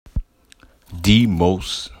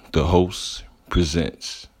The host,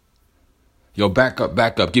 presents. Yo, back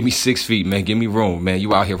up. Give me 6 feet, man. Give me room, man.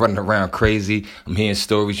 You out here running around crazy. I'm hearing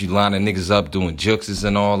stories. You lining niggas up, doing juxes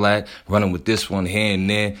and all that. Running with this one here and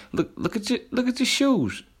there. Look at your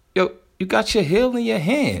shoes. Yo, you got your heel in your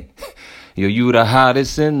hand. Yo, you the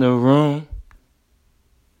hottest in the room.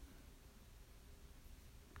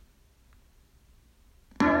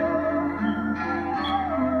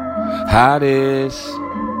 Hottest.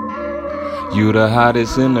 You the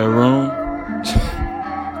hottest in the room.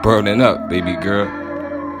 Burning up, baby girl.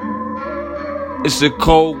 It's a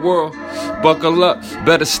cold world. Buckle up,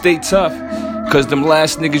 better stay tough. Cause them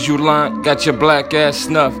last niggas you line got your black ass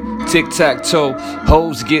snuff. Tic-tac-toe,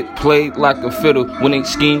 hoes get played like a fiddle when they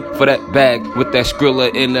scheme for that bag with that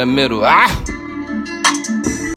Skrilla in the middle. Ah!